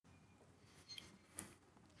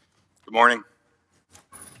Good morning.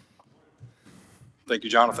 Thank you,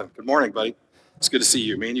 Jonathan. Good morning, buddy. It's good to see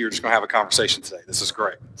you. Me and you are just going to have a conversation today. This is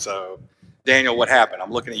great. So, Daniel, what happened?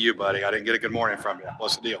 I'm looking at you, buddy. I didn't get a good morning from you.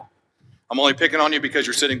 What's the deal? I'm only picking on you because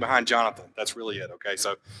you're sitting behind Jonathan. That's really it, okay?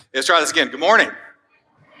 So, let's try this again. Good morning.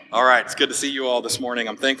 All right. It's good to see you all this morning.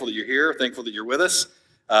 I'm thankful that you're here, thankful that you're with us.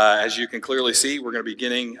 As you can clearly see, we're going to be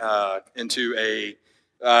getting into a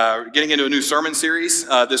new sermon series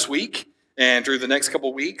this week. And through the next couple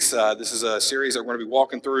of weeks, this is a series that we're going to be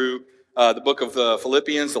walking through the book of the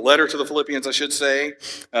Philippians, the letter to the Philippians, I should say,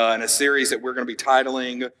 and a series that we're going to be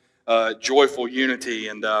titling Joyful Unity.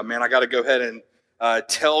 And man, I got to go ahead and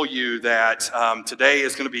tell you that today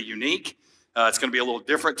is going to be unique. It's going to be a little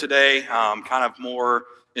different today, kind of more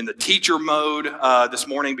in the teacher mode this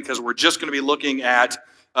morning, because we're just going to be looking at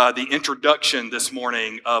the introduction this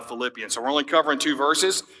morning of Philippians. So we're only covering two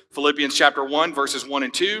verses, Philippians chapter 1, verses 1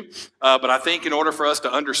 and 2. But I think in order for us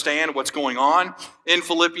to understand what's going on in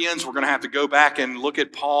Philippians, we're going to have to go back and look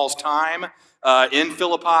at Paul's time in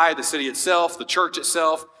Philippi, the city itself, the church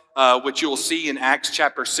itself, which you'll see in Acts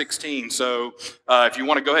chapter 16. So if you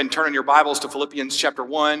want to go ahead and turn in your Bibles to Philippians chapter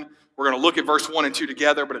 1, we're going to look at verse 1 and 2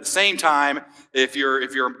 together, but at the same time, if you're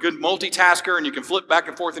a good multitasker and you can flip back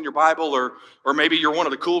and forth in your Bible, or maybe you're one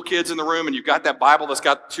of the cool kids in the room and you've got that Bible that's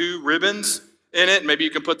got two ribbons in it, maybe you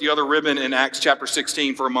can put the other ribbon in Acts chapter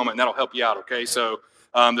 16 for a moment, and that'll help you out, okay? So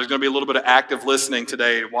there's going to be a little bit of active listening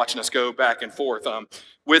today, watching us go back and forth.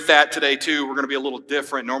 With that today, too, we're going to be a little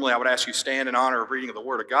different. Normally, I would ask you stand in honor of reading of the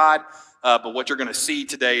Word of God, but what you're going to see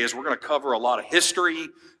today is we're going to cover a lot of history,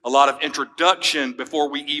 a lot of introduction before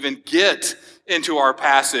we even get into our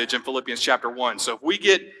passage in Philippians chapter 1. So if we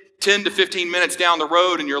get 10 to 15 minutes down the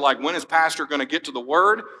road and you're like, when is Pastor going to get to the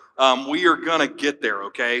Word? We are going to get there,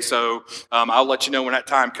 okay? So I'll let you know when that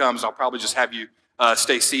time comes. I'll probably just have you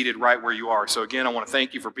stay seated right where you are. So again, I want to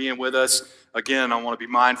thank you for being with us. Again, I want to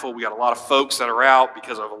be mindful. We got a lot of folks that are out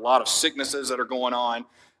because of a lot of sicknesses that are going on.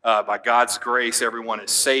 By God's grace, everyone is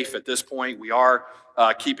safe at this point. We are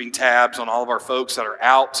keeping tabs on all of our folks that are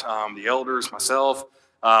out, the elders, myself.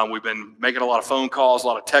 We've been making a lot of phone calls, a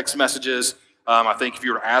lot of text messages. I think if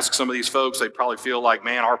you were to ask some of these folks, they'd probably feel like,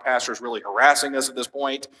 man, our pastor is really harassing us at this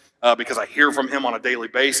point because I hear from him on a daily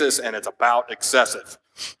basis, and it's about excessive.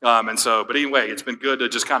 But anyway, it's been good to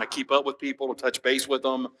just kind of keep up with people, to touch base with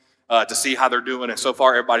them, to see how they're doing. And so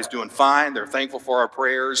far, everybody's doing fine. They're thankful for our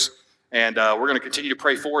prayers, and we're going to continue to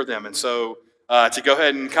pray for them. And so to go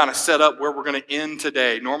ahead and kind of set up where we're going to end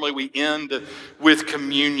today. Normally we end with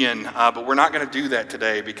communion, but we're not going to do that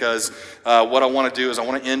today because what I want to do is I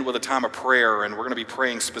want to end with a time of prayer, and we're going to be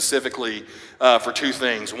praying specifically for two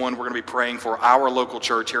things. One, we're going to be praying for our local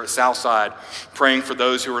church here at Southside, praying for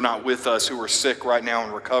those who are not with us, who are sick right now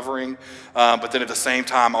and recovering. But then at the same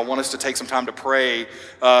time, I want us to take some time to pray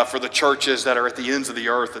for the churches that are at the ends of the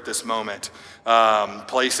earth at this moment.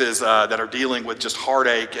 Places that are dealing with just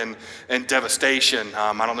heartache and devastation.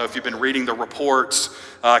 I don't know if you've been reading the reports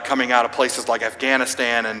coming out of places like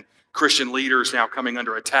Afghanistan and Christian leaders now coming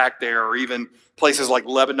under attack there, or even places like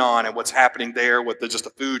Lebanon and what's happening there with just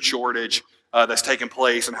a food shortage that's taking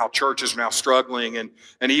place, and how churches are now struggling, and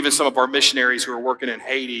even some of our missionaries who are working in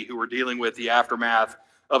Haiti who are dealing with the aftermath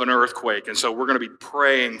of an earthquake. And so we're going to be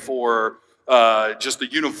praying for just the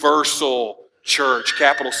universal church,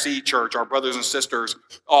 capital C church, our brothers and sisters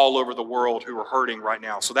all over the world who are hurting right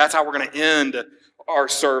now. So that's how we're going to end our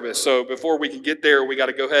service. So before we can get there, we got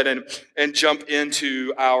to go ahead and jump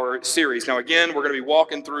into our series. Now again, we're going to be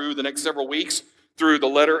walking through the next several weeks through the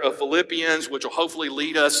letter of Philippians, which will hopefully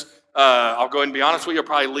lead us, I'll go ahead and be honest with you, it'll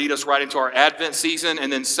probably lead us right into our Advent season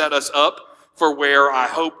and then set us up for where I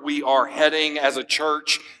hope we are heading as a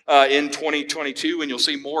church in 2022. And you'll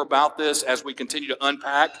see more about this as we continue to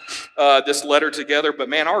unpack this letter together. But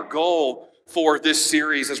man, our goal for this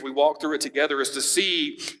series as we walk through it together is to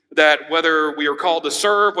see that whether we are called to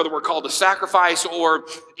serve, whether we're called to sacrifice, or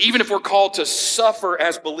even if we're called to suffer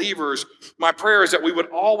as believers, my prayer is that we would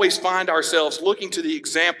always find ourselves looking to the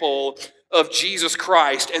example of Jesus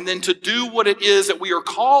Christ, and then to do what it is that we are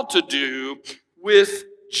called to do with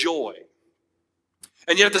joy.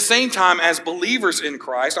 And yet at the same time, as believers in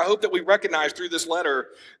Christ, I hope that we recognize through this letter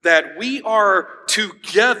that we are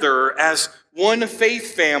together as one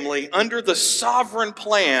faith family under the sovereign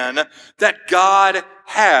plan that God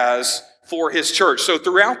has for his church. So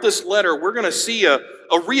throughout this letter, we're going to see a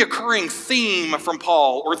reoccurring theme from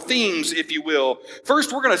Paul, or themes, if you will.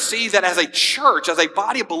 First, we're going to see that as a church, as a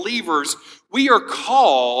body of believers, we are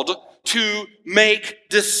called to make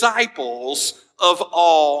disciples of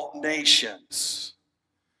all nations.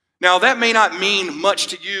 Now, that may not mean much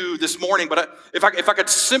to you this morning, but if I could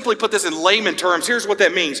simply put this in layman terms, here's what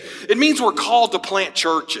that means. It means we're called to plant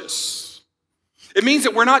churches. It means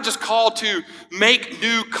that we're not just called to make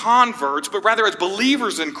new converts, but rather as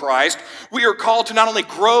believers in Christ, we are called to not only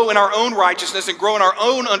grow in our own righteousness and grow in our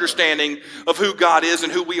own understanding of who God is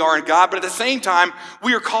and who we are in God, but at the same time,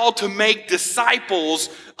 we are called to make disciples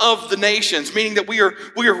of the nations, meaning that we are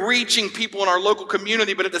reaching people in our local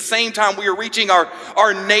community, but at the same time, we are reaching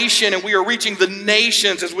our nation and we are reaching the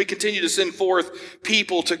nations as we continue to send forth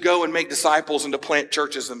people to go and make disciples and to plant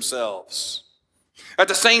churches themselves. At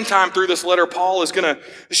the same time, through this letter, Paul is going to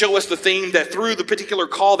show us the theme that through the particular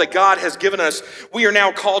call that God has given us, we are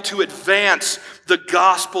now called to advance the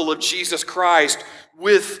gospel of Jesus Christ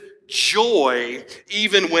with joy,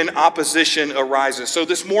 even when opposition arises. So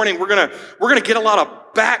this morning, we're gonna get a lot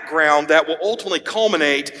of background that will ultimately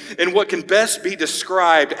culminate in what can best be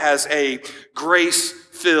described as a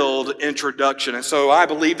grace-filled introduction. And so I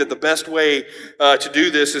believe that the best way to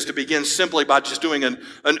do this is to begin simply by just doing an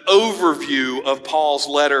overview of Paul's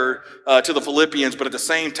letter to the Philippians, but at the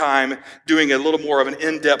same time doing a little more of an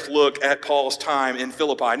in-depth look at Paul's time in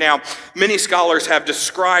Philippi. Now, many scholars have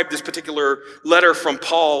described this particular letter from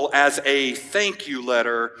Paul as a thank you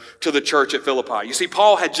letter to the church at Philippi. You see,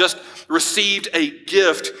 Paul had just received a gift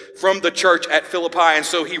from the church at Philippi, and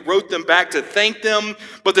so he wrote them back to thank them,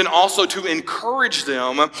 but then also to encourage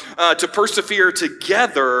them to persevere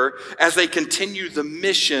together as they continue the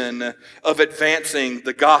mission of advancing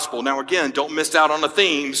the gospel. Now, again, don't miss out on the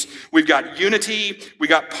themes. We've got unity, we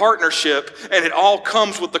got partnership, and it all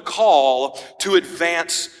comes with the call to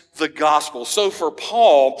advance the gospel. So for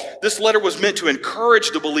Paul, this letter was meant to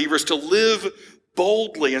encourage the believers to live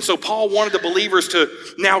boldly. And so Paul wanted the believers to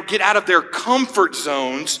now get out of their comfort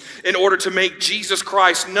zones in order to make Jesus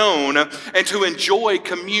Christ known and to enjoy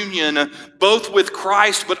communion both with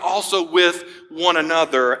Christ but also with one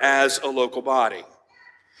another as a local body.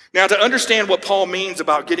 Now, to understand what Paul means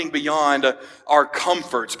about getting beyond our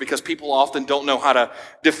comforts, because people often don't know how to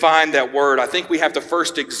define that word, I think we have to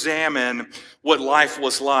first examine what life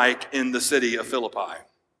was like in the city of Philippi.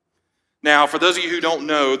 Now, for those of you who don't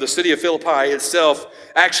know, the city of Philippi itself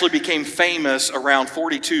actually became famous around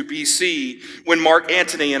 42 BC when Mark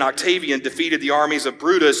Antony and Octavian defeated the armies of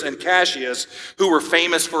Brutus and Cassius, who were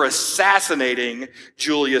famous for assassinating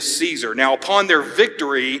Julius Caesar. Now, upon their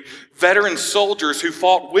victory, veteran soldiers who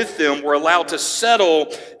fought with them were allowed to settle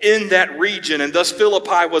in that region, and thus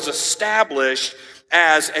Philippi was established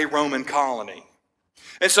as a Roman colony.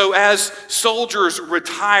 And so as soldiers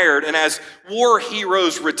retired and as war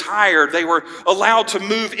heroes retired, they were allowed to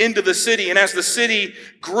move into the city. And as the city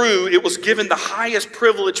grew, it was given the highest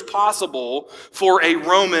privilege possible for a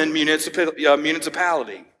Roman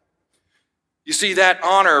municipality. You see, that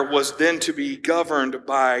honor was then to be governed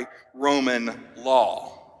by Roman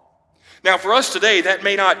law. Now, for us today, that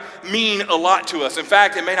may not mean a lot to us. In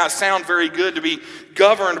fact, it may not sound very good to be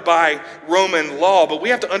governed by Roman law, but we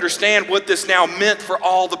have to understand what this now meant for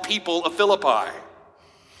all the people of Philippi.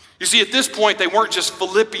 You see, at this point, they weren't just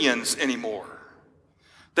Philippians anymore.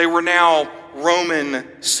 They were now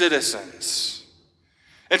Roman citizens.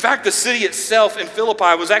 In fact, the city itself in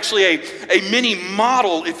Philippi was actually a mini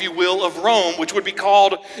model, if you will, of Rome, which would be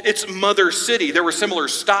called its mother city. There were similar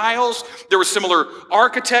styles, there were similar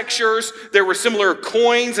architectures, there were similar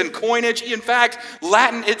coins and coinage. In fact,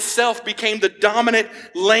 Latin itself became the dominant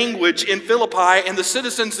language in Philippi, and the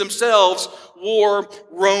citizens themselves wore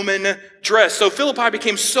Roman dress. So Philippi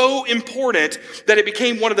became so important that it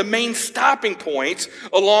became one of the main stopping points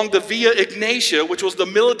along the Via Egnatia, which was the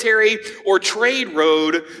military or trade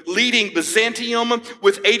road leading Byzantium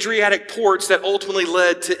with Adriatic ports that ultimately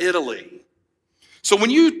led to Italy. So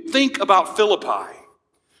when you think about Philippi,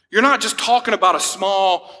 you're not just talking about a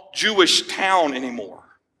small Jewish town anymore.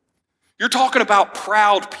 You're talking about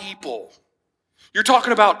proud people. You're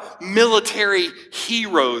talking about military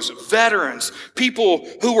heroes, veterans, people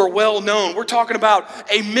who were well known. We're talking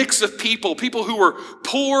about a mix of people who were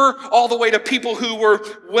poor all the way to people who were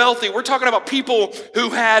wealthy. We're talking about people who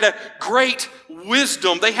had great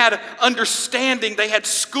wisdom. They had understanding. They had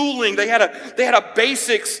schooling. They had a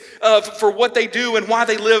basics for what they do and why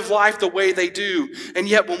they live life the way they do. And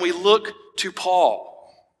yet when we look to Paul,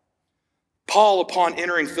 upon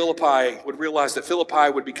entering Philippi, would realize that Philippi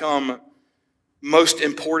would become most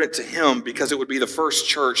important to him because it would be the first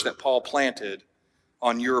church that Paul planted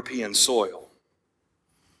on European soil.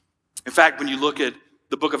 In fact, when you look at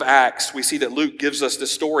the book of Acts, we see that Luke gives us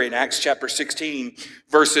this story in Acts chapter 16,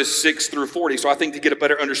 verses 6 through 40. So I think to get a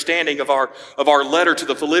better understanding of our letter to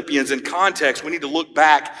the Philippians in context, we need to look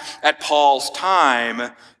back at Paul's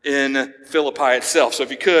time in Philippi itself. So if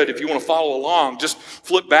you want to follow along, just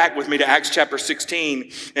flip back with me to Acts chapter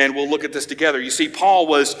 16, and we'll look at this together. You see, Paul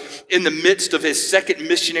was in the midst of his second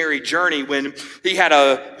missionary journey when he had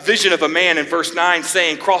a vision of a man in verse 9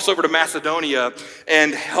 saying, cross over to Macedonia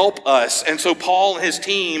and help us. And so Paul and his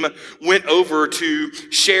team went over to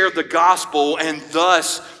share the gospel, and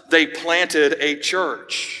thus they planted a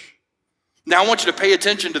church. Now, I want you to pay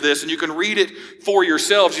attention to this, and you can read it for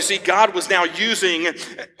yourselves. You see, God was now using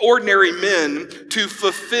ordinary men to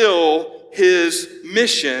fulfill his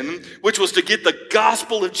mission, which was to get the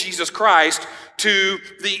gospel of Jesus Christ to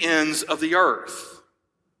the ends of the earth.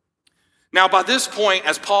 Now, by this point,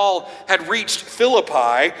 as Paul had reached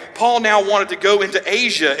Philippi, Paul now wanted to go into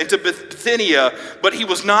Asia, into Bithynia, but he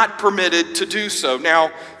was not permitted to do so.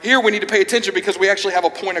 Now, here we need to pay attention because we actually have a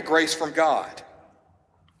point of grace from God.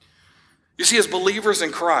 You see, as believers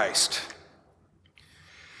in Christ,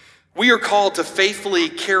 we are called to faithfully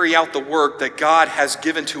carry out the work that God has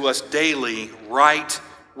given to us daily right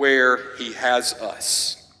where he has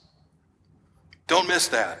us. Don't miss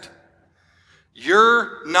that.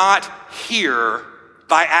 You're not here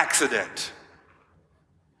by accident.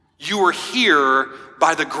 You are here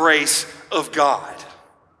by the grace of God.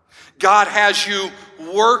 God has you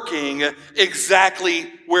working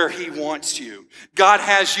exactly where he wants you. God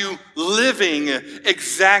has you living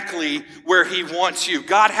exactly where he wants you.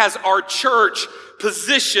 God has our church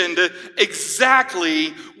positioned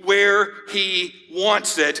exactly where he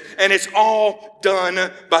wants it. And it's all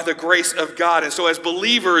done by the grace of God. And so as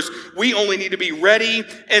believers, we only need to be ready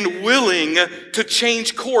and willing to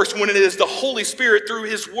change course when it is the Holy Spirit through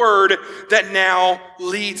his word that now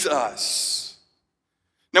leads us.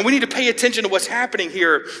 Now, we need to pay attention to what's happening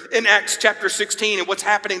here in Acts chapter 16 and what's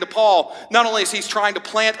happening to Paul. Not only as he's trying to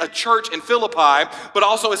plant a church in Philippi, but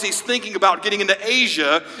also as he's thinking about getting into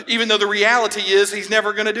Asia, even though the reality is he's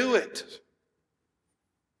never going to do it.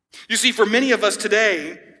 You see, for many of us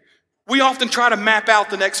today, we often try to map out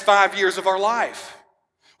the next 5 years of our life.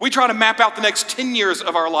 We try to map out the next 10 years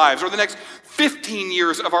of our lives, or the next 15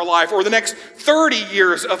 years of our life, or the next 30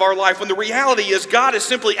 years of our life, when the reality is God is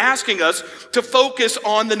simply asking us to focus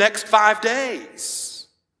on the next 5 days.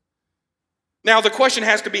 Now, the question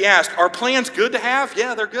has to be asked, are plans good to have?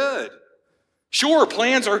 Yeah, they're good. Sure,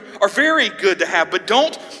 plans are very good to have, but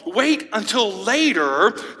don't wait until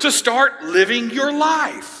later to start living your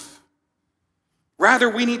life. Rather,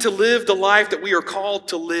 we need to live the life that we are called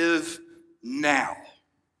to live now.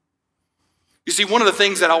 You see, one of the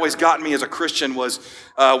things that always got me as a Christian was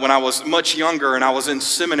when I was much younger and I was in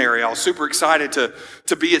seminary. I was super excited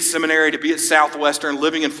to be at seminary, to be at Southwestern,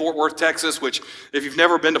 living in Fort Worth, Texas, which if you've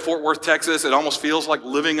never been to Fort Worth, Texas, it almost feels like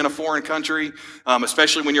living in a foreign country,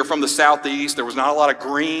 especially when you're from the Southeast. There was not a lot of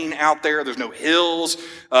green out there. There's no hills.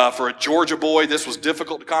 For a Georgia boy, this was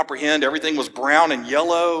difficult to comprehend. Everything was brown and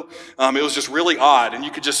yellow. It was just really odd, and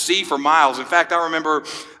you could just see for miles. In fact, I remember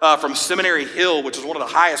from Seminary Hill, which is one of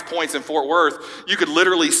the highest points in Fort Worth, you could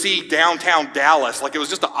literally see downtown Dallas. Like, it was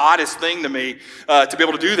just the oddest thing to me to be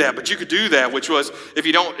able to do that. But you could do that, which was, if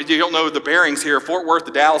you don't know the bearings here, Fort Worth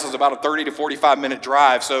to Dallas is about a 30 to 45 minute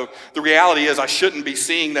drive. So the reality is I shouldn't be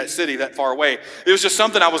seeing that city that far away. It was just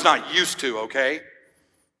something I was not used to, okay?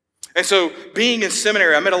 And so being in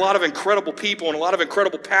seminary, I met a lot of incredible people and a lot of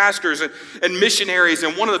incredible pastors and missionaries.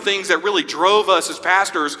 And one of the things that really drove us as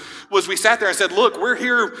pastors was we sat there and said, look, we're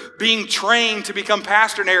here being trained to become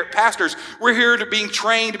pastors. We're here to being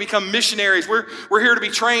trained to become missionaries. We're here to be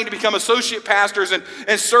trained to become associate pastors and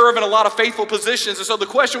serve in a lot of faithful positions. And so the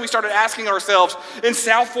question we started asking ourselves in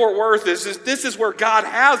South Fort Worth is if this is where God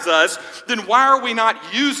has us, then why are we not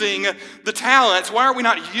using the talents? Why are we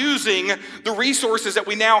not using the resources that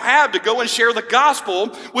we now have to go and share the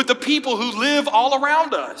gospel with the people who live all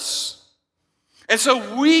around us? And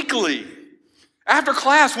so weekly, after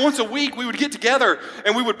class, once a week, we would get together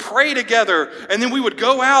and we would pray together, and then we would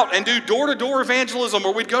go out and do door-to-door evangelism,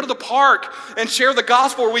 or we'd go to the park and share the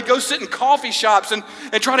gospel, or we'd go sit in coffee shops and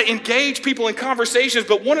try to engage people in conversations.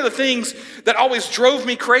 But one of the things that always drove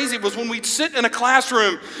me crazy was when we'd sit in a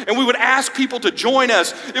classroom and we would ask people to join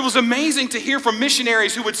us. It was amazing to hear from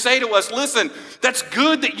missionaries who would say to us, listen, that's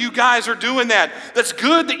good that you guys are doing that. That's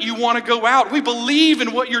good that you want to go out. We believe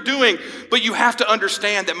in what you're doing, but you have to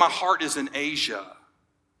understand that my heart is in Asia.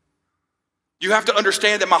 You have to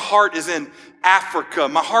understand that my heart is in Africa.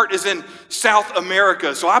 My heart is in South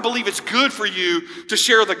America. So I believe it's good for you to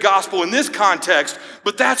share the gospel in this context,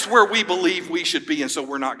 but that's where we believe we should be, and so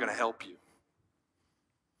we're not going to help you.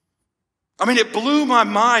 I mean, it blew my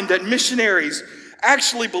mind that missionaries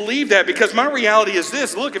actually believe that, because my reality is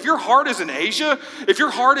this. Look, if your heart is in Asia, if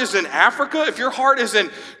your heart is in Africa, if your heart is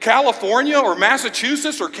in California or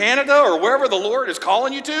Massachusetts or Canada or wherever the Lord is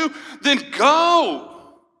calling you to, then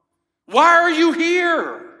go. Why are you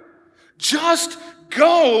here? Just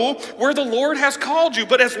go where the Lord has called you.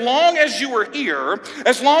 But as long as you are here,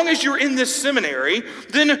 as long as you're in this seminary,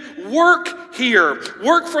 then work here.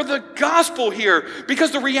 Work for the gospel here.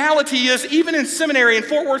 Because the reality is, even in seminary in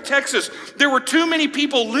Fort Worth, Texas, there were too many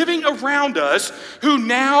people living around us who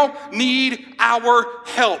now need our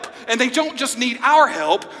help. And they don't just need our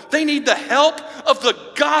help, they need the help of the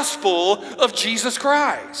gospel of Jesus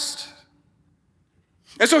Christ.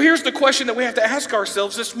 And so here's the question that we have to ask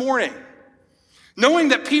ourselves this morning. Knowing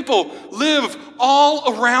that people live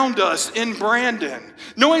all around us in Brandon,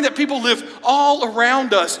 knowing that people live all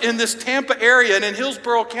around us in this Tampa area and in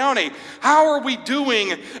Hillsborough County, how are we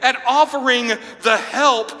doing at offering the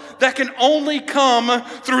help that can only come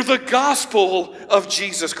through the gospel of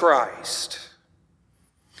Jesus Christ?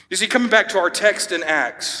 You see, coming back to our text in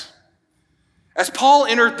Acts, as Paul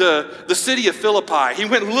entered the city of Philippi, he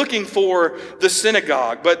went looking for the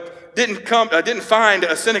synagogue, but didn't find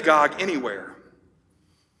a synagogue anywhere.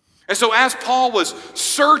 And so as Paul was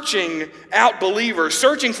searching out believers,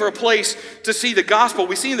 searching for a place to see the gospel,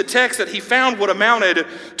 we see in the text that he found what amounted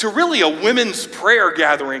to really a women's prayer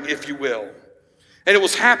gathering, if you will. And it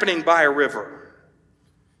was happening by a river.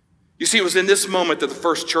 You see, it was in this moment that the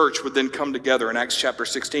first church would then come together in Acts chapter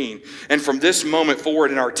 16. And from this moment forward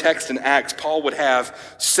in our text in Acts, Paul would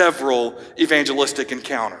have several evangelistic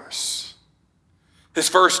encounters. His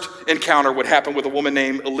first encounter would happen with a woman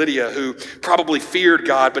named Lydia, who probably feared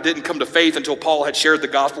God but didn't come to faith until Paul had shared the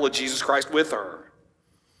gospel of Jesus Christ with her.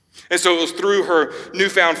 And so it was through her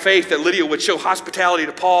newfound faith that Lydia would show hospitality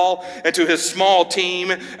to Paul and to his small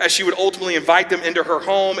team, as she would ultimately invite them into her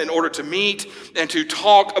home in order to meet and to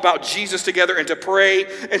talk about Jesus together and to pray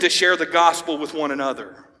and to share the gospel with one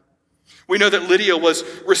another. We know that Lydia was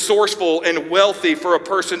resourceful and wealthy for a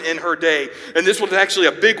person in her day. And this was actually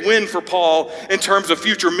a big win for Paul in terms of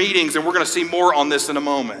future meetings, and we're going to see more on this in a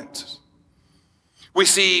moment. We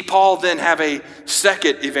see Paul then have a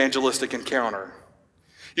second evangelistic encounter.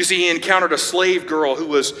 You see, he encountered a slave girl who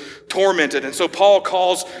was tormented. And so Paul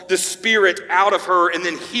calls the spirit out of her and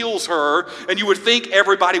then heals her. And you would think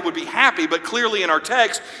everybody would be happy, but clearly in our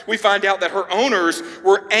text, we find out that her owners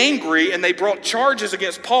were angry and they brought charges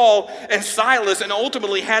against Paul and Silas and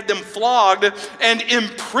ultimately had them flogged and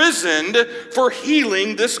imprisoned for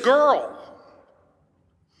healing this girl.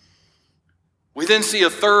 We then see a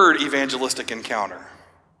third evangelistic encounter,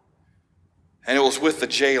 and it was with the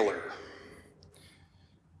jailer.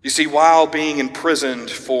 You see, while being imprisoned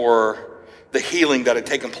for the healing that had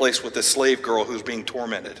taken place with this slave girl who was being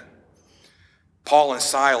tormented, Paul and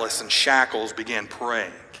Silas in shackles began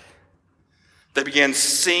praying. They began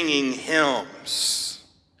singing hymns.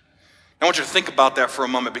 I want you to think about that for a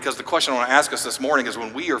moment, because the question I want to ask us this morning is,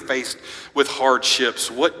 when we are faced with hardships,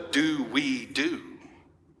 what do we do?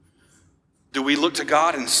 Do we look to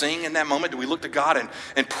God and sing in that moment? Do we look to God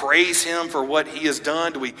and praise Him for what He has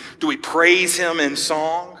done? Do we praise Him in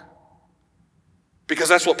song? Because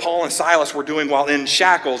that's what Paul and Silas were doing while in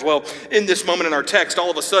shackles. Well, in this moment in our text, all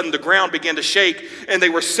of a sudden the ground began to shake and they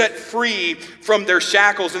were set free from their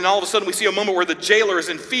shackles. And all of a sudden we see a moment where the jailer is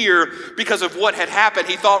in fear because of what had happened.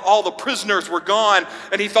 He thought all the prisoners were gone,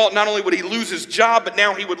 and he thought not only would he lose his job, but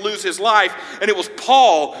now he would lose his life. And it was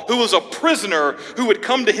Paul, who was a prisoner, who would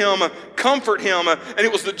come to him, comfort him. And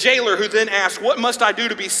it was the jailer who then asked, "What must I do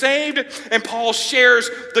to be saved?" And Paul shares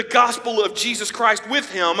the gospel of Jesus Christ with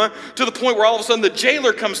him, to the point where all of a sudden the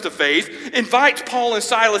jailer comes to faith, invites Paul and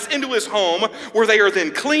Silas into his home, where they are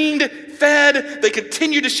then cleaned, fed, they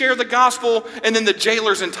continue to share the gospel, and then the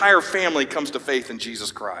jailer's entire family comes to faith in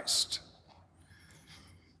Jesus Christ.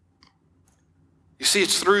 You see,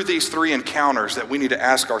 it's through these three encounters that we need to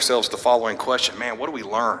ask ourselves the following question. Man, what do we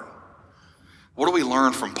learn? What do we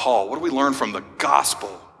learn from Paul? What do we learn from the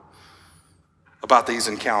gospel about these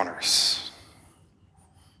encounters?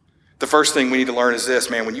 The first thing we need to learn is this,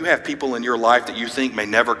 man: when you have people in your life that you think may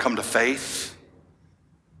never come to faith,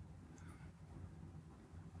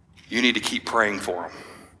 you need to keep praying for them.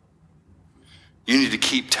 You need to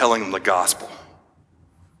keep telling them the gospel.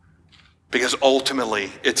 Because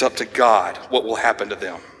ultimately, it's up to God what will happen to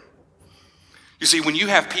them. You see, when you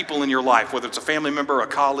have people in your life, whether it's a family member, a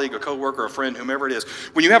colleague, a coworker, a friend, whomever it is,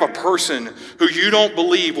 when you have a person who you don't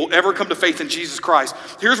believe will ever come to faith in Jesus Christ,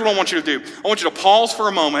 here's what I want you to do. I want you to pause for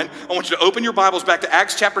a moment. I want you to open your Bibles back to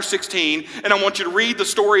Acts chapter 16, and I want you to read the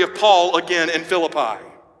story of Paul again in Philippi.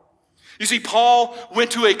 You see, Paul went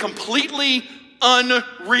to a completely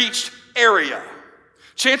unreached area.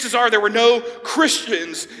 Chances are there were no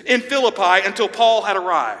Christians in Philippi until Paul had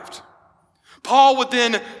arrived. Paul would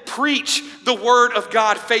then preach the word of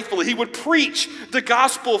God faithfully. He would preach the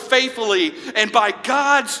gospel faithfully, and by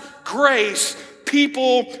God's grace,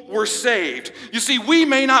 people were saved. You see, we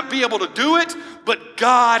may not be able to do it, but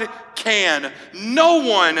God can. No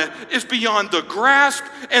one is beyond the grasp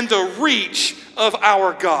and the reach of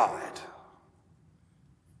our God.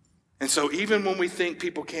 And so even when we think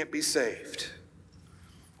people can't be saved,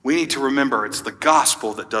 we need to remember it's the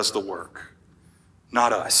gospel that does the work,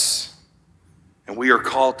 not us. And we are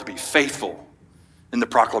called to be faithful in the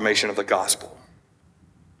proclamation of the gospel.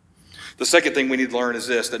 The second thing we need to learn is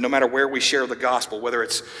this, that no matter where we share the gospel, whether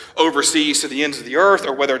it's overseas to the ends of the earth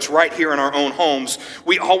or whether it's right here in our own homes,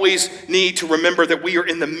 we always need to remember that we are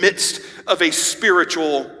in the midst of a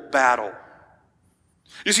spiritual battle.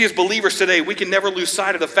 You see, as believers today, we can never lose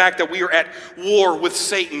sight of the fact that we are at war with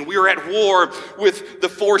Satan. We are at war with the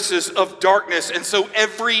forces of darkness. And so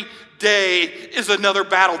every day is another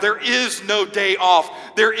battle. There is no day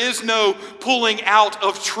off. There is no pulling out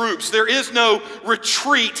of troops. There is no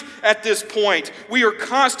retreat at this point. We are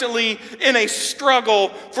constantly in a struggle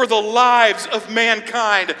for the lives of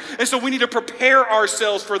mankind. And so we need to prepare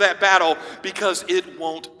ourselves for that battle because it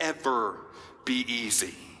won't ever be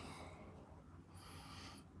easy.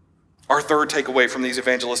 Our third takeaway from these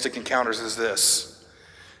evangelistic encounters is this.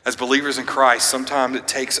 As believers in Christ, sometimes it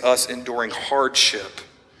takes us enduring hardship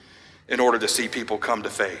in order to see people come to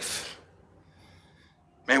faith.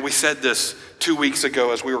 Man, we said this 2 weeks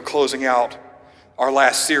ago as we were closing out our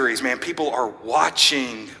last series. Man, people are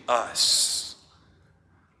watching us.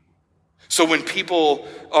 So when people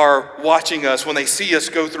are watching us, when they see us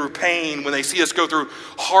go through pain, when they see us go through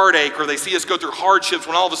heartache, or they see us go through hardships,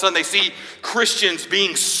 when all of a sudden they see Christians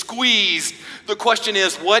being squeezed, the question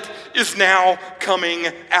is, what is now coming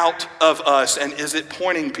out of us? And is it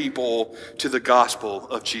pointing people to the gospel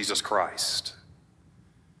of Jesus Christ?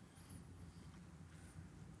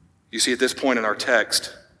 You see, at this point in our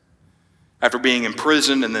text, after being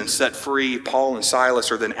imprisoned and then set free, Paul and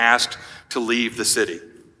Silas are then asked to leave the city.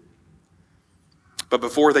 But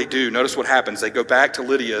before they do, notice what happens. They go back to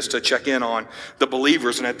Lydia's to check in on the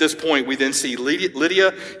believers. And at this point, we then see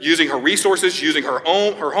Lydia using her resources, using her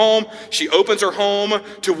home. She opens her home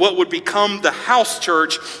to what would become the house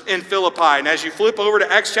church in Philippi. And as you flip over to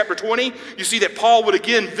Acts chapter 20, you see that Paul would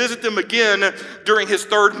again visit them again during his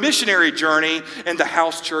third missionary journey. And the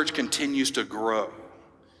house church continues to grow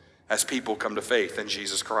as people come to faith in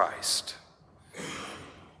Jesus Christ.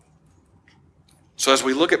 So as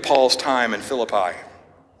we look at Paul's time in Philippi,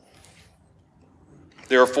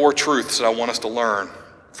 there are 4 truths that I want us to learn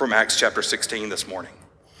from Acts chapter 16 this morning.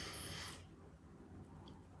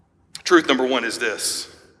 Truth number 1 is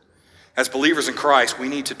this. As believers in Christ, we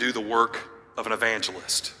need to do the work of an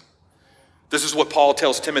evangelist. This is what Paul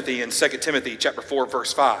tells Timothy in 2 Timothy chapter 4,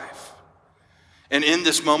 verse 5. And in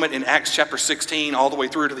this moment in Acts chapter 16, all the way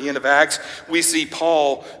through to the end of Acts, we see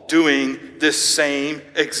Paul doing this same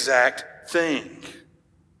exact thing.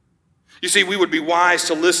 You see, we would be wise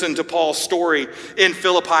to listen to Paul's story in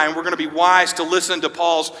Philippi, and we're going to be wise to listen to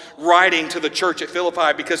Paul's writing to the church at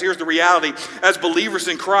Philippi, because here's the reality. As believers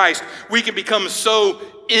in Christ, we can become so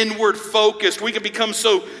inward focused, we can become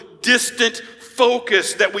so distant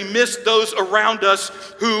focused that we miss those around us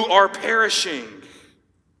who are perishing.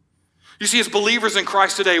 You see, as believers in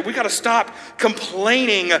Christ today, we got to stop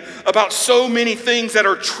complaining about so many things that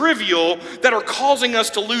are trivial, that are causing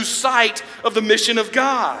us to lose sight of the mission of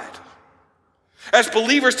God. As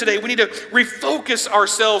believers today, we need to refocus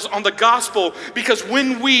ourselves on the gospel, because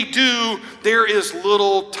when we do, there is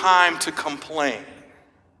little time to complain.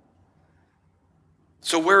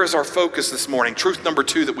 So where is our focus this morning? Truth number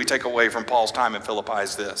 2 that we take away from Paul's time in Philippi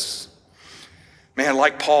is this. Man,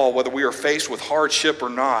 like Paul, whether we are faced with hardship or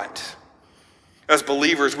not, as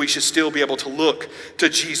believers, we should still be able to look to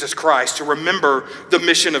Jesus Christ, to remember the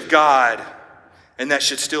mission of God, and that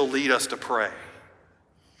should still lead us to pray.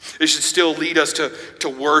 It should still lead us to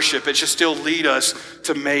worship. It should still lead us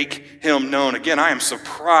to make him known. Again, I am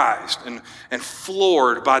surprised and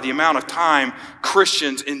floored by the amount of time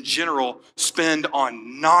Christians in general spend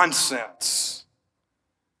on nonsense.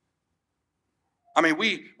 I mean,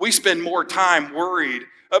 we spend more time worried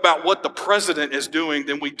about what the president is doing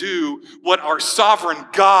than we do what our sovereign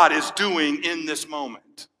God is doing in this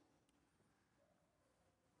moment.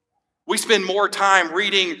 We spend more time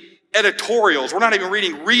reading editorials. We're not even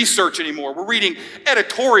reading research anymore. We're reading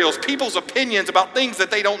editorials, people's opinions about things that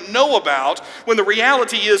they don't know about, when the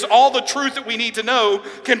reality is all the truth that we need to know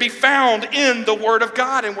can be found in the Word of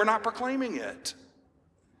God, and we're not proclaiming it.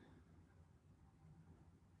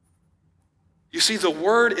 You see, the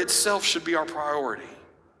word itself should be our priority.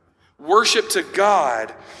 Worship to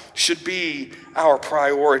God should be our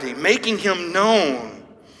priority. Making him known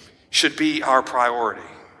should be our priority.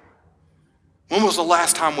 When was the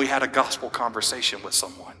last time we had a gospel conversation with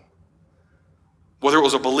someone? Whether it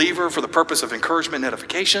was a believer for the purpose of encouragement and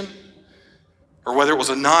edification, or whether it was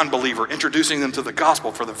a non-believer introducing them to the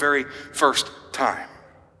gospel for the very first time.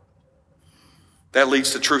 That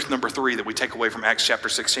leads to truth number 3 that we take away from Acts chapter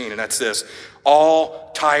 16, and that's this: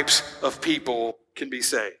 all types of people can be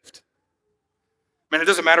saved. Man, it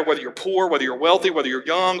doesn't matter whether you're poor, whether you're wealthy, whether you're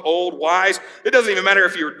young, old, wise. It doesn't even matter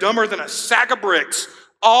if you're dumber than a sack of bricks.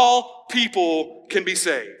 All people can be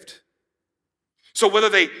saved. So whether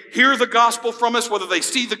they hear the gospel from us, whether they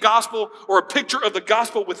see the gospel or a picture of the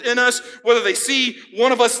gospel within us, whether they see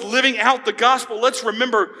one of us living out the gospel, let's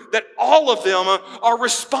remember that all of them are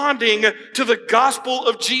responding to the gospel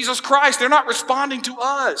of Jesus Christ. They're not responding to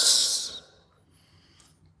us.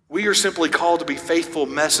 We are simply called to be faithful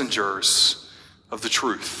messengers of the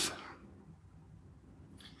truth.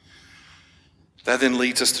 That then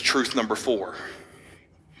leads us to truth number 4.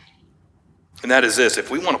 And that is this: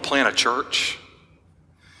 if we want to plant a church,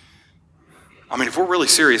 if we're really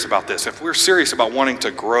serious about this, if we're serious about wanting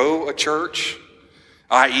to grow a church,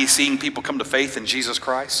 i.e. seeing people come to faith in Jesus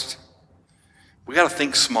Christ, we got to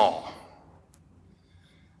think small.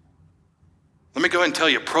 Let me go ahead and tell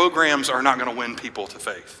you, programs are not going to win people to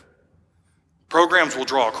faith. Programs will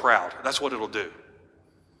draw a crowd. That's what it'll do.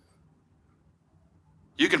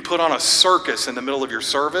 You can put on a circus in the middle of your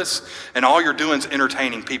service, and all you're doing is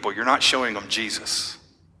entertaining people. You're not showing them Jesus.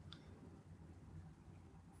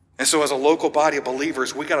 And so as a local body of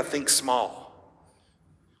believers, we got to think small.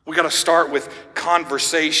 We got to start with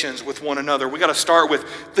conversations with one another. We got to start with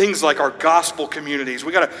things like our gospel communities.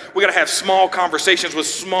 We got to have small conversations with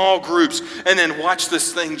small groups, and then watch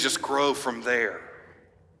this thing just grow from there.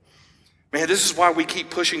 Man, this is why we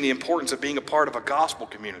keep pushing the importance of being a part of a gospel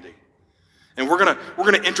community. And we're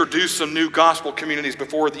gonna introduce some new gospel communities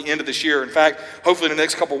before the end of this year. In fact, hopefully in the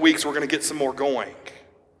next couple of weeks, we're going to get some more going.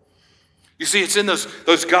 You see, it's in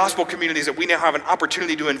those gospel communities that we now have an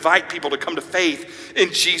opportunity to invite people to come to faith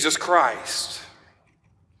in Jesus Christ.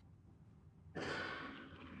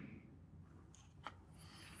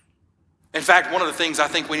 In fact, one of the things I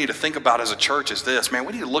think we need to think about as a church is this: man,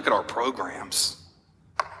 we need to look at our programs.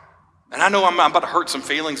 And I know I'm about to hurt some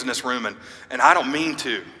feelings in this room, and I don't mean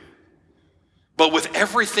to. But with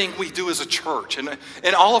everything we do as a church and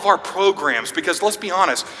all of our programs, because let's be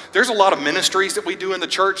honest, there's a lot of ministries that we do in the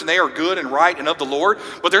church, and they are good and right and of the Lord,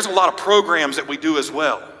 but there's a lot of programs that we do as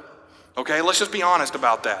well. Okay, let's just be honest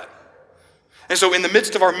about that. And so in the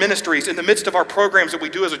midst of our ministries, in the midst of our programs that we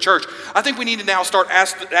do as a church, I think we need to now start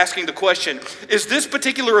asking the question: is this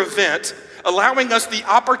particular event allowing us the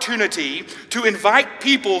opportunity to invite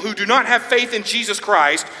people who do not have faith in Jesus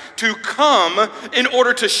Christ to come in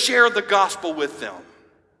order to share the gospel with them?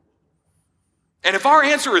 And if our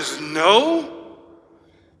answer is no,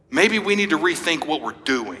 maybe we need to rethink what we're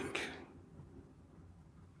doing.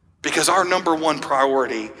 Because our number one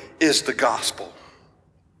priority is the gospel.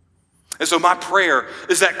 And so my prayer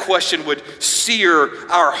is that question would sear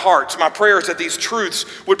our hearts. My prayer is that these truths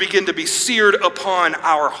would begin to be seared upon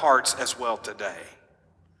our hearts as well today.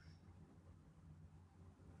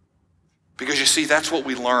 Because you see, that's what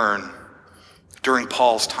we learn during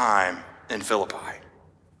Paul's time in Philippi.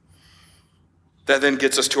 That then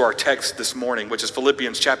gets us to our text this morning, which is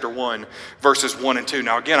Philippians chapter 1, verses 1 and 2.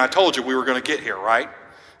 Now again, I told you we were going to get here, right?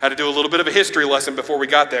 Had to do a little bit of a history lesson before we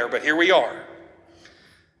got there, but here we are.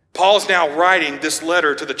 Paul's now writing this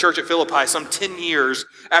letter to the church at Philippi some 10 years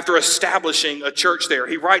after establishing a church there.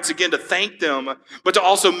 He writes again to thank them, but to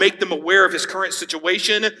also make them aware of his current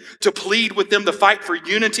situation, to plead with them to fight for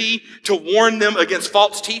unity, to warn them against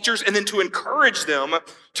false teachers, and then to encourage them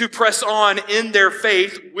to press on in their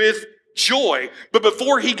faith with joy. But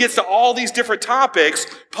before he gets to all these different topics,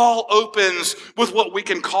 Paul opens with what we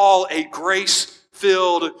can call a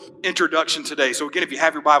grace-filled introduction today. So again, if you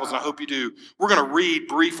have your Bibles, and I hope you do, we're going to read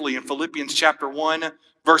briefly in Philippians chapter 1,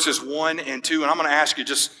 verses 1 and 2. And I'm going to ask you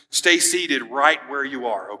just stay seated right where you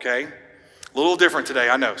are, okay? A little different today,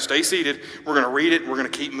 I know. Stay seated. We're going to read it. We're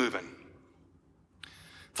going to keep moving.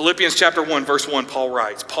 Philippians chapter 1, verse 1, Paul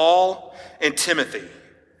writes, Paul and Timothy,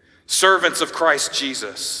 servants of Christ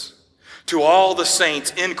Jesus, to all the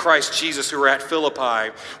saints in Christ Jesus who are at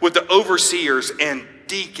Philippi, with the overseers and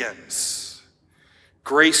deacons,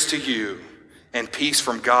 grace to you and peace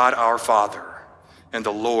from God our Father and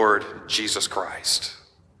the Lord Jesus Christ.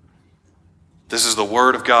 This is the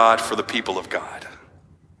word of God for the people of God.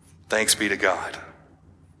 Thanks be to God.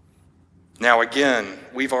 Now again,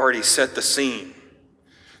 we've already set the scene.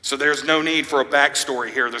 So there's no need for a backstory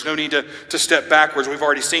here. There's no need to step backwards. We've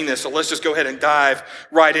already seen this. So let's just go ahead and dive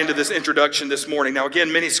right into this introduction this morning. Now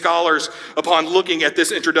again, many scholars, upon looking at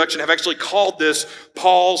this introduction, have actually called this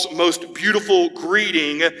Paul's most beautiful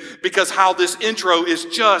greeting because how this intro is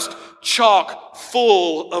just chock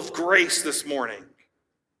full of grace this morning.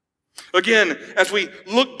 Again, as we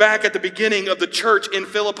look back at the beginning of the church in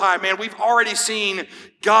Philippi, man, we've already seen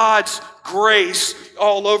God's grace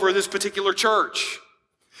all over this particular church.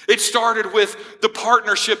 It started with the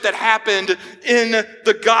partnership that happened in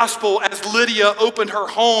the gospel as Lydia opened her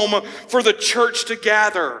home for the church to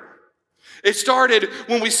gather. It started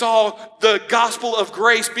when we saw the gospel of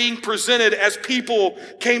grace being presented as people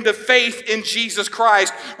came to faith in Jesus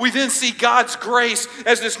Christ. We then see God's grace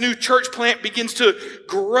as this new church plant begins to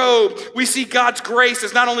grow. We see God's grace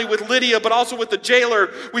as not only with Lydia, but also with the jailer.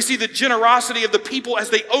 We see the generosity of the people as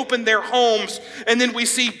they open their homes. And then we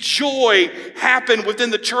see joy happen within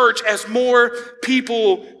the church as more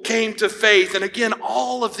people came to faith. And again,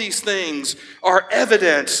 all of these things are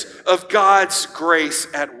evidence of God's grace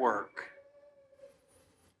at work.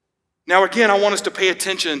 Now again, I want us to pay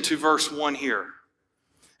attention to verse 1 here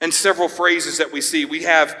and several phrases that we see. We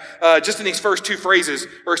have, just in these first two phrases,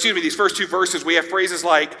 these first two verses, we have phrases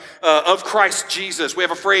like, of Christ Jesus. We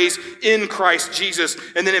have a phrase, in Christ Jesus.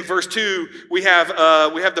 And then in verse 2, we have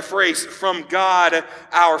the phrase, from God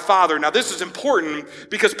our Father. Now this is important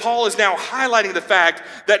because Paul is now highlighting the fact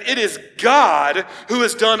that it is God who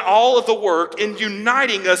has done all of the work in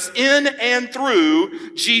uniting us in and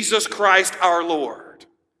through Jesus Christ our Lord.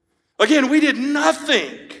 Again, we did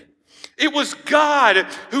nothing. It was God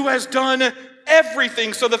who has done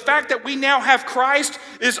everything. So the fact that we now have Christ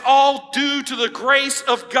is all due to the grace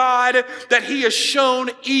of God that He has shown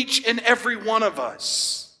each and every one of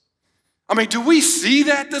us. I mean, do we see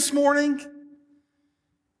that this morning?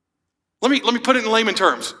 Let me put it in layman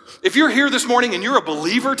terms. If you're here this morning and you're a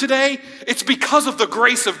believer today, it's because of the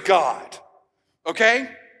grace of God. Okay?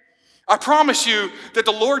 I promise you that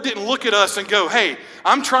the Lord didn't look at us and go, hey,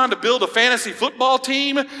 I'm trying to build a fantasy football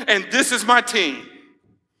team and this is my team.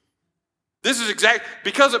 This is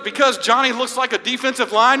because Johnny looks like a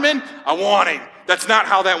defensive lineman, I want him. That's not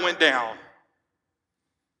how that went down.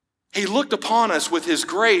 He looked upon us with His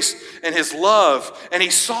grace and His love, and He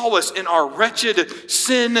saw us in our wretched,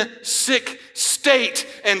 sin-sick state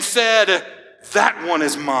and said, that one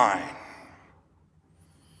is mine.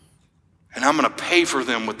 And I'm going to pay for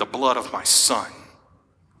them with the blood of my Son.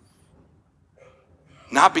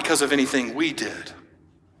 Not because of anything we did,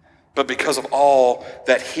 but because of all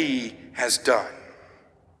that He has done.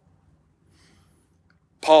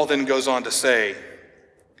 Paul then goes on to say,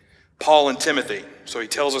 Paul and Timothy, so he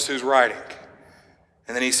tells us who's writing.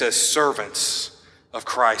 And then he says, servants of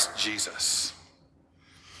Christ Jesus.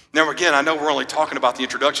 Now again, I know we're only talking about the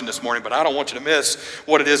introduction this morning, but I don't want you to miss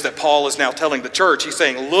what it is that Paul is now telling the church. He's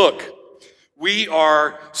saying, look, we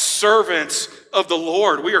are servants of the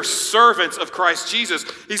Lord. We are servants of Christ Jesus.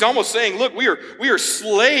 He's almost saying, look, we are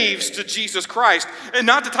slaves to Jesus Christ. And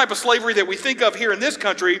not the type of slavery that we think of here in this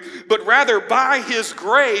country, but rather by His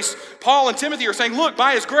grace, Paul and Timothy are saying, look,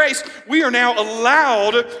 by His grace, we are now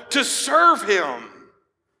allowed to serve Him.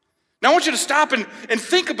 Now I want you to stop and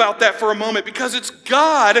think about that for a moment, because it's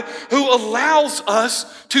God who allows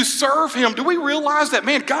us to serve Him. Do we realize that,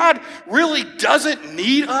 man, God really doesn't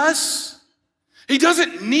need us? He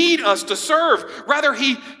doesn't need us to serve. Rather,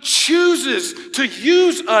 He chooses to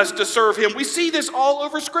use us to serve Him. We see this all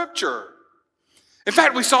over Scripture. In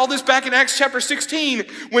fact, we saw this back in Acts chapter 16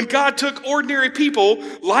 when God took ordinary people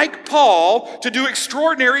like Paul to do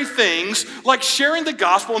extraordinary things like sharing the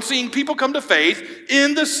gospel and seeing people come to faith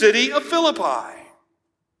in the city of Philippi.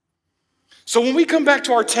 So when we come back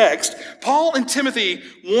to our text, Paul and Timothy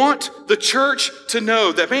want the church to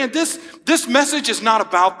know that, man, this message is not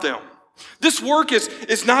about them. This work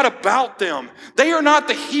is not about them. They are not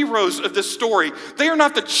the heroes of this story. They are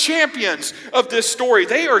not the champions of this story.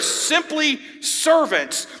 They are simply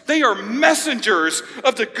servants. They are messengers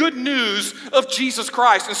of the good news of Jesus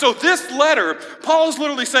Christ. And so this letter, Paul is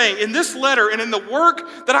literally saying, in this letter and in the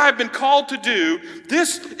work that I have been called to do,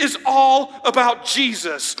 this is all about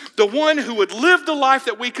Jesus, the one who would live the life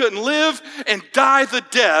that we couldn't live and die the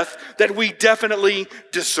death that we definitely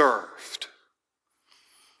deserved.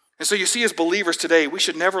 And so you see, as believers today, we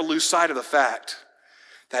should never lose sight of the fact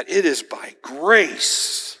that it is by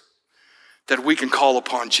grace that we can call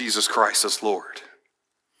upon Jesus Christ as Lord.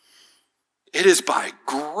 It is by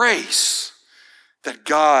grace that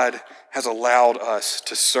God has allowed us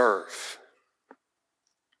to serve.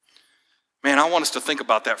 Man, I want us to think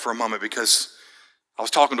about that for a moment, because I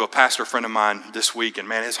was talking to a pastor friend of mine this week, and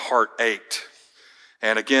man, his heart ached.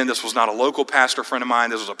 And again, this was not a local pastor friend of mine.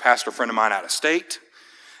 This was a pastor friend of mine out of state.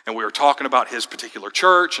 And we were talking about his particular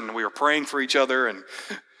church, and we were praying for each other, and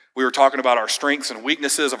we were talking about our strengths and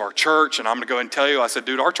weaknesses of our church. And I'm going to go ahead and tell you, I said,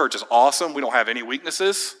 dude, our church is awesome. We don't have any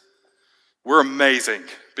weaknesses. We're amazing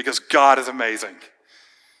because God is amazing.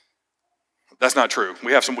 That's not true.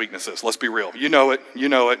 We have some weaknesses. Let's be real. You know it. You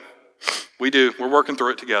know it. We do. We're working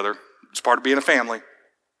through it together. It's part of being a family.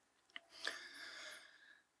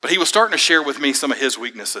 But he was starting to share with me some of his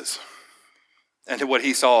weaknesses and what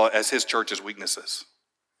he saw as his church's weaknesses.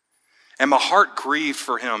 And my heart grieved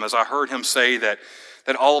for him as I heard him say that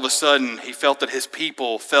all of a sudden he felt that his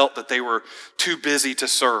people felt that they were too busy to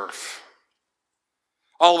serve.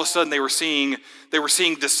 All of a sudden they were seeing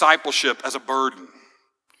discipleship as a burden.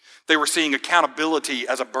 They were seeing accountability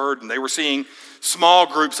as a burden. They were seeing small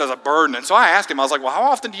groups as a burden. And so I asked him, I was like, well, how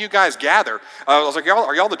often do you guys gather? I was like,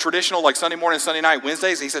 are y'all the traditional like Sunday morning, Sunday night,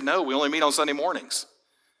 Wednesdays? And he said, no, we only meet on Sunday mornings.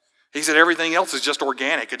 He said, everything else is just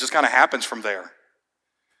organic. It just kind of happens from there.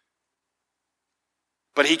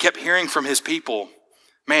 But he kept hearing from his people,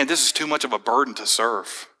 man, this is too much of a burden to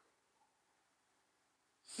serve.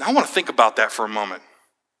 Now I want to think about that for a moment.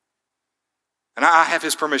 And I have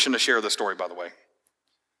his permission to share this story, by the way.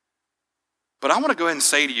 But I want to go ahead and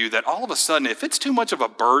say to you that all of a sudden, if it's too much of a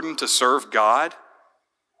burden to serve God,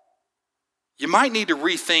 you might need to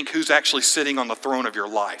rethink who's actually sitting on the throne of your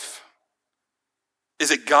life.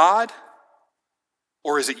 Is it God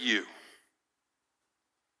or is it you?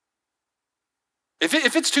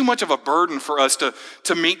 If it's too much of a burden for us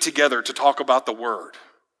to meet together to talk about the word,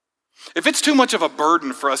 if it's too much of a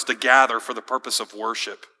burden for us to gather for the purpose of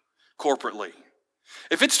worship corporately,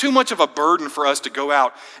 if it's too much of a burden for us to go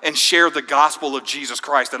out and share the gospel of Jesus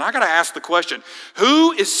Christ, then I got to ask the question,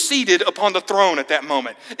 who is seated upon the throne at that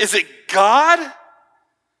moment? Is it God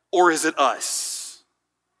or is it us?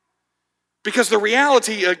 Because the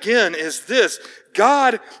reality, again, is this.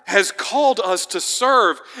 God has called us to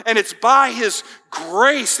serve, and it's by His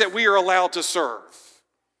grace that we are allowed to serve.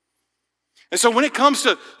 And so when it comes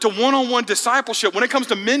to one-on-one discipleship, when it comes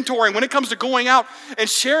to mentoring, when it comes to going out and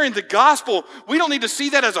sharing the gospel, we don't need to see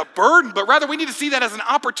that as a burden, but rather we need to see that as an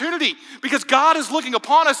opportunity, because God is looking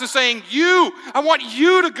upon us and saying, I want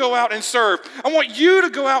you to go out and serve. I want you to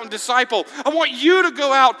go out and disciple. I want you to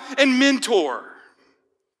go out and mentor.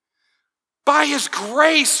 By His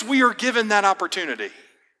grace, we are given that opportunity.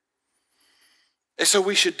 And so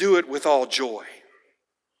we should do it with all joy.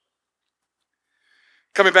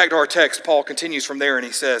 Coming back to our text, Paul continues from there and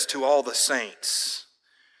he says, to all the saints.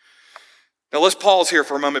 Now let's pause here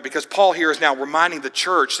for a moment, because Paul here is now reminding the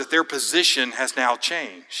church that their position has now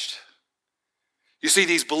changed. You see,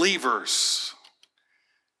 these believers,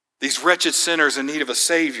 these wretched sinners in need of a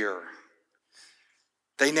Savior,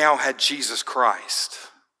 they now had Jesus Christ.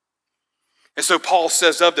 And so Paul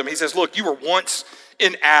says of them, he says, look, you were once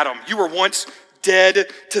in Adam. You were once dead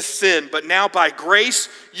to sin, but now by grace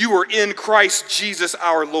you are in Christ Jesus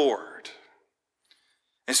our Lord.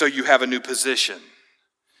 And so you have a new position.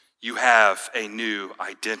 You have a new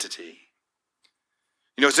identity.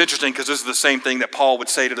 You know, it's interesting because this is the same thing that Paul would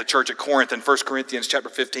say to the church at Corinth in 1 Corinthians chapter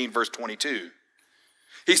 15, verse 22.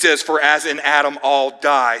 He says, for as in Adam all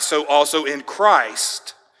die, so also in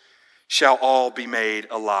Christ shall all be made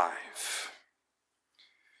alive.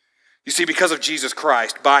 You see, because of Jesus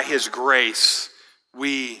Christ, by His grace,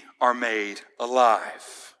 we are made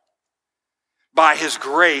alive. By His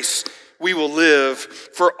grace, we will live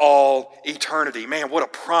for all eternity. Man, what a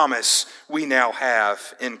promise we now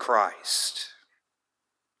have in Christ.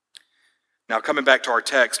 Now, coming back to our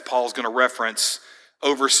text, Paul's going to reference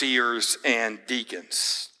overseers and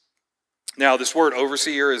deacons. Now, this word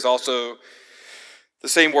overseer is also the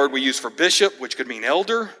same word we use for bishop, which could mean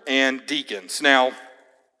elder, and deacons. Now,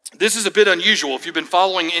 this is a bit unusual. If you've been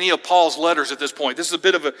following any of Paul's letters at this point, this is a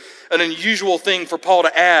bit of an unusual thing for Paul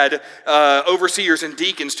to add overseers and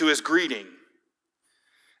deacons to his greeting.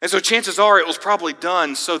 And so chances are it was probably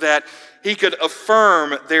done so that he could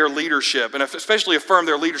affirm their leadership, and especially affirm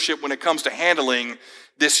their leadership when it comes to handling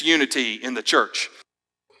disunity in the church.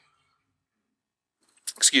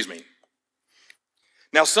 Excuse me.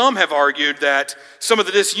 Now, some have argued that some of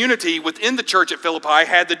the disunity within the church at Philippi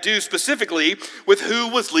had to do specifically with who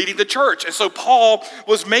was leading the church. And so Paul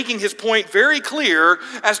was making his point very clear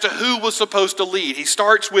as to who was supposed to lead. He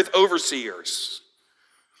starts with overseers.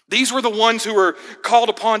 These were the ones who were called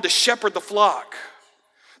upon to shepherd the flock.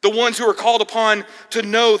 The ones who were called upon to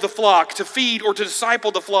know the flock, to feed or to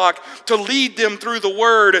disciple the flock, to lead them through the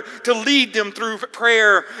word, to lead them through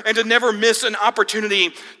prayer, and to never miss an opportunity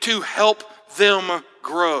to help them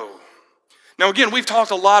grow. Now again, we've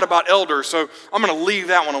talked a lot about elders, so I'm going to leave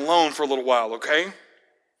that one alone for a little while, okay?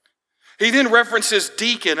 He then references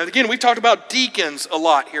deacon, and again, we've talked about deacons a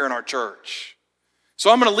lot here in our church.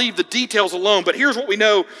 So I'm going to leave the details alone, but here's what we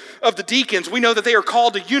know of the deacons. We know that they are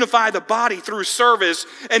called to unify the body through service,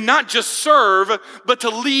 and not just serve, but to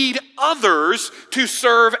lead others to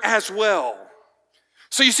serve as well.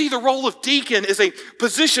 So you see, the role of deacon is a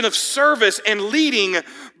position of service and leading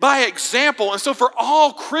by example. And so for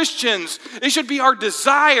all Christians, it should be our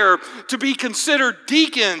desire to be considered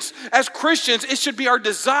deacons. As Christians, it should be our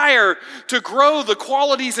desire to grow the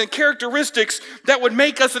qualities and characteristics that would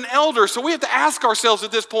make us an elder. So we have to ask ourselves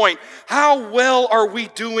at this point, how well are we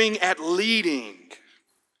doing at leading?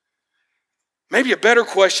 Maybe a better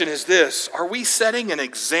question is this: are we setting an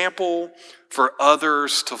example for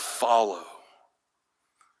others to follow?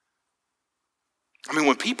 I mean,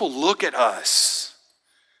 when people look at us,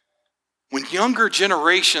 when younger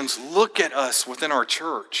generations look at us within our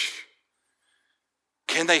church,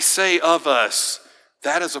 can they say of us,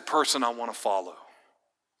 that is a person I want to follow?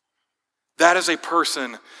 That is a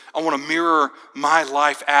person I want to mirror my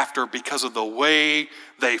life after because of the way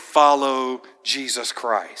they follow Jesus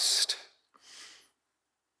Christ.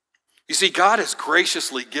 You see, God has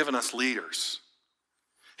graciously given us leaders.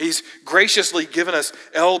 He's graciously given us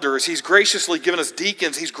elders. He's graciously given us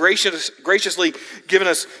deacons. He's graciously given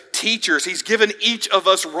us teachers. He's given each of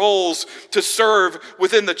us roles to serve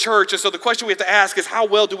within the church. And so the question we have to ask is, how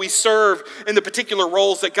well do we serve in the particular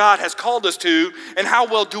roles that God has called us to? And how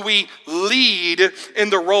well do we lead in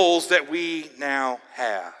the roles that we now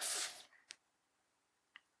have?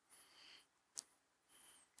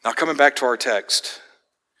 Now, coming back to our text,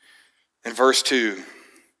 in verse 2,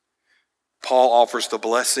 Paul offers the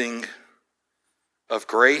blessing of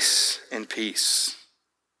grace and peace.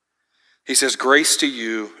 He says, grace to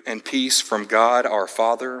you and peace from God our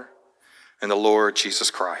Father and the Lord Jesus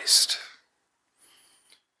Christ.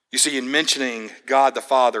 You see, in mentioning God the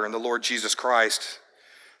Father and the Lord Jesus Christ,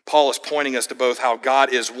 Paul is pointing us to both how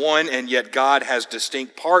God is one and yet God has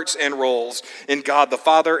distinct parts and roles in God the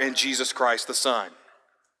Father and Jesus Christ the Son.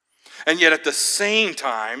 And yet at the same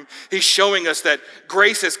time, he's showing us that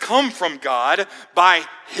grace has come from God by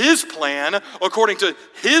his plan, according to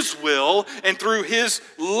his will, and through his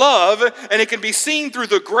love. And it can be seen through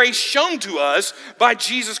the grace shown to us by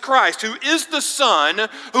Jesus Christ, who is the Son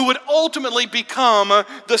who would ultimately become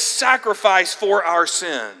the sacrifice for our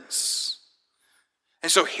sins.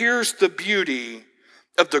 And so here's the beauty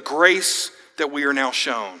of the grace that we are now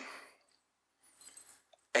shown.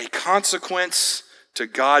 A consequence to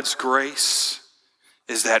God's grace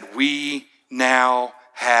is that we now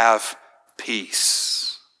have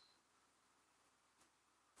peace.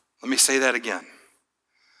 Let me say that again.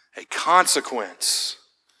 A consequence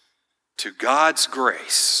to God's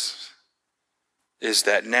grace is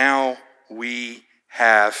that now we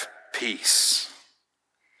have peace.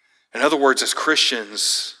 In other words, as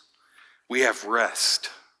Christians, we have rest.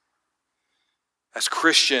 As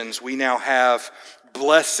Christians, we now have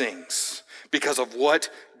blessings because of what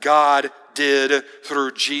God did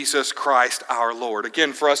through Jesus Christ our Lord.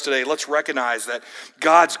 Again, for us today, let's recognize that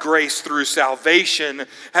God's grace through salvation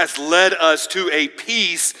has led us to a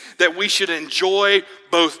peace that we should enjoy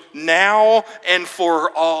both now and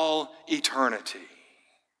for all eternity.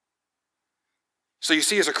 So you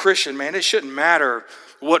see, as a Christian, man, it shouldn't matter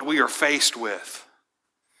what we are faced with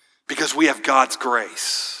because we have God's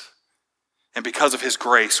grace. And because of his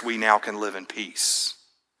grace, we now can live in peace.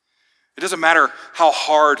 It doesn't matter how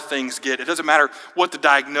hard things get. It doesn't matter what the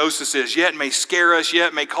diagnosis is. Yeah, it may scare us. Yeah,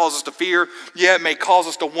 it may cause us to fear. Yeah, it may cause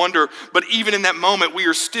us to wonder. But even in that moment, we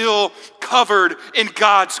are still covered in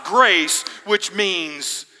God's grace, which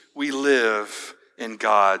means we live in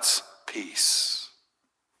God's peace.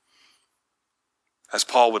 As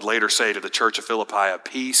Paul would later say to the church of Philippi, a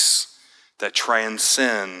peace that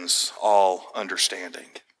transcends all understanding.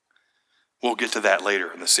 We'll get to that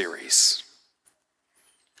later in the series.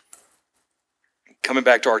 Coming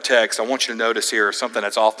back to our text, I want you to notice here something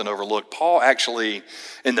that's often overlooked. Paul actually,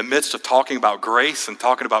 in the midst of talking about grace and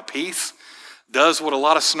talking about peace, does what a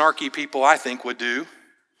lot of snarky people, I think, would do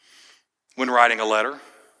when writing a letter.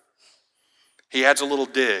 He adds a little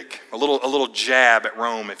dig, a little jab at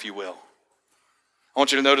Rome, if you will. I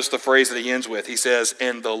want you to notice the phrase that he ends with. He says,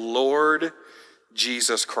 "And the Lord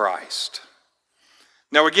Jesus Christ."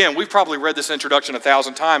 Now again, we've probably read this introduction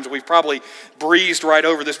 1,000 times. We've probably breezed right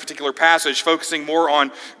over this particular passage, focusing more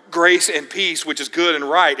on grace and peace, which is good and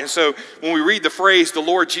right. And so when we read the phrase, the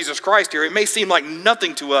Lord Jesus Christ here, it may seem like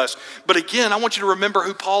nothing to us. But again, I want you to remember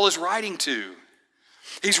who Paul is writing to.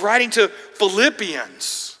 He's writing to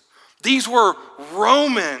Philippians. These were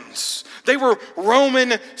Romans They were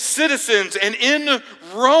Roman citizens, and in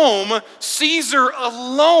Rome, Caesar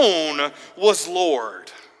alone was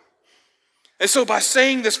Lord. And so by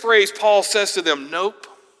saying this phrase, Paul says to them, nope,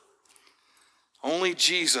 only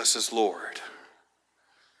Jesus is Lord.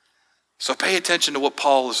 So pay attention to what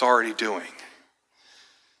Paul is already doing.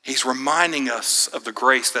 He's reminding us of the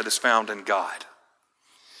grace that is found in God.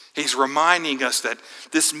 He's reminding us that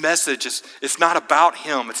this message it's not about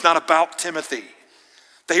him. It's not about Timothy.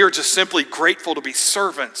 They are just simply grateful to be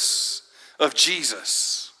servants of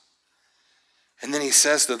Jesus. And then he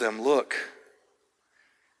says to them, look,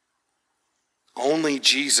 only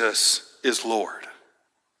Jesus is Lord.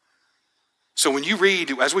 So when you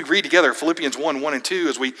read, as we read together Philippians 1 and 2,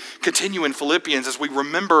 as we continue in Philippians, as we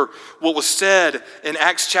remember what was said in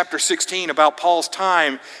Acts chapter 16 about Paul's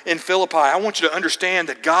time in Philippi, I want you to understand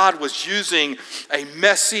that God was using a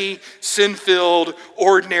messy, sin-filled,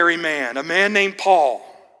 ordinary man, a man named Paul,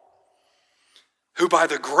 who by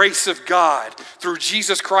the grace of God, through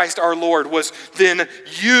Jesus Christ our Lord, was then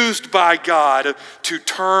used by God to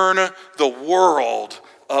turn the world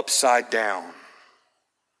upside down.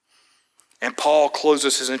 And Paul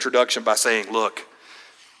closes his introduction by saying, look,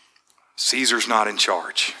 Caesar's not in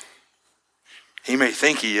charge. He may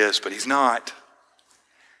think he is, but he's not.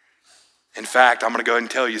 In fact, I'm going to go ahead and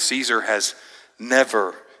tell you, Caesar has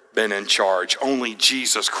never been in charge. Only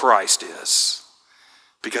Jesus Christ is,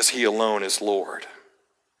 because he alone is Lord.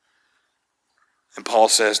 And Paul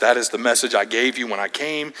says, that is the message I gave you when I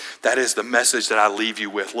came. That is the message that I leave you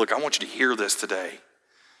with. Look, I want you to hear this today.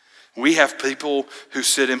 We have people who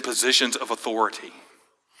sit in positions of authority,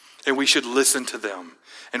 and we should listen to them,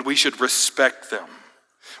 and we should respect them.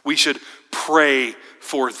 We should pray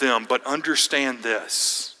for them, but understand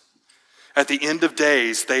this. At the end of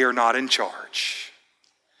days, they are not in charge.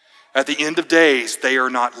 At the end of days, they are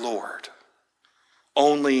not Lord.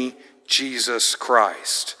 Only Jesus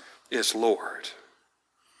Christ is Lord.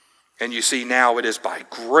 And you see, now it is by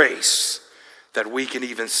grace that we can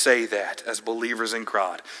even say that as believers in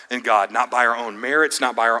God, not by our own merits,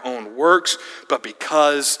 not by our own works, but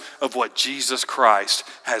because of what Jesus Christ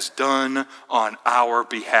has done on our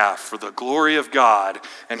behalf for the glory of God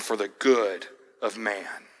and for the good of man.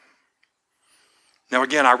 Now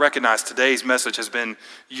again, I recognize today's message has been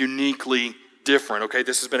uniquely different, okay?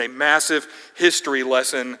 This has been a massive history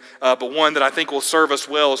lesson, but one that I think will serve us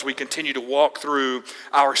well as we continue to walk through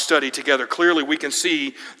our study together. Clearly, we can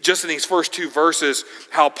see just in these first two verses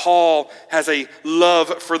how Paul has a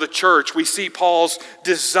love for the church. We see Paul's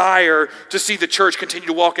desire to see the church continue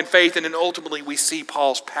to walk in faith, and then ultimately we see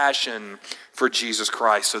Paul's passion for Jesus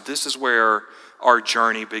Christ. So this is where our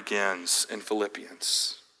journey begins in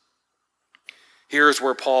Philippians. Here's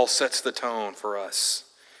where Paul sets the tone for us.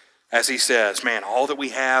 As he says, man, all that we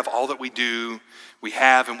have, all that we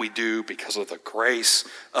have and we do because of the grace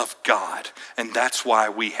of God. And that's why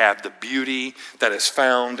we have the beauty that is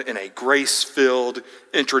found in a grace-filled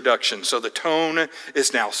introduction. So the tone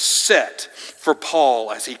is now set for Paul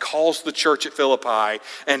as he calls the church at Philippi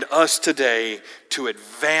and us today to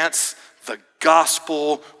advance the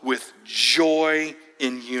gospel with joy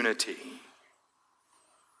in unity.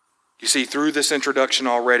 You see, through this introduction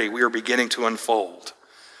already, we are beginning to unfold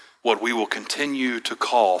what we will continue to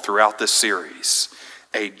call throughout this series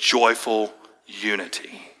a joyful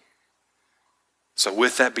unity. So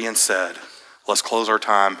with that being said, let's close our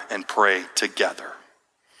time and pray together.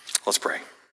 Let's pray.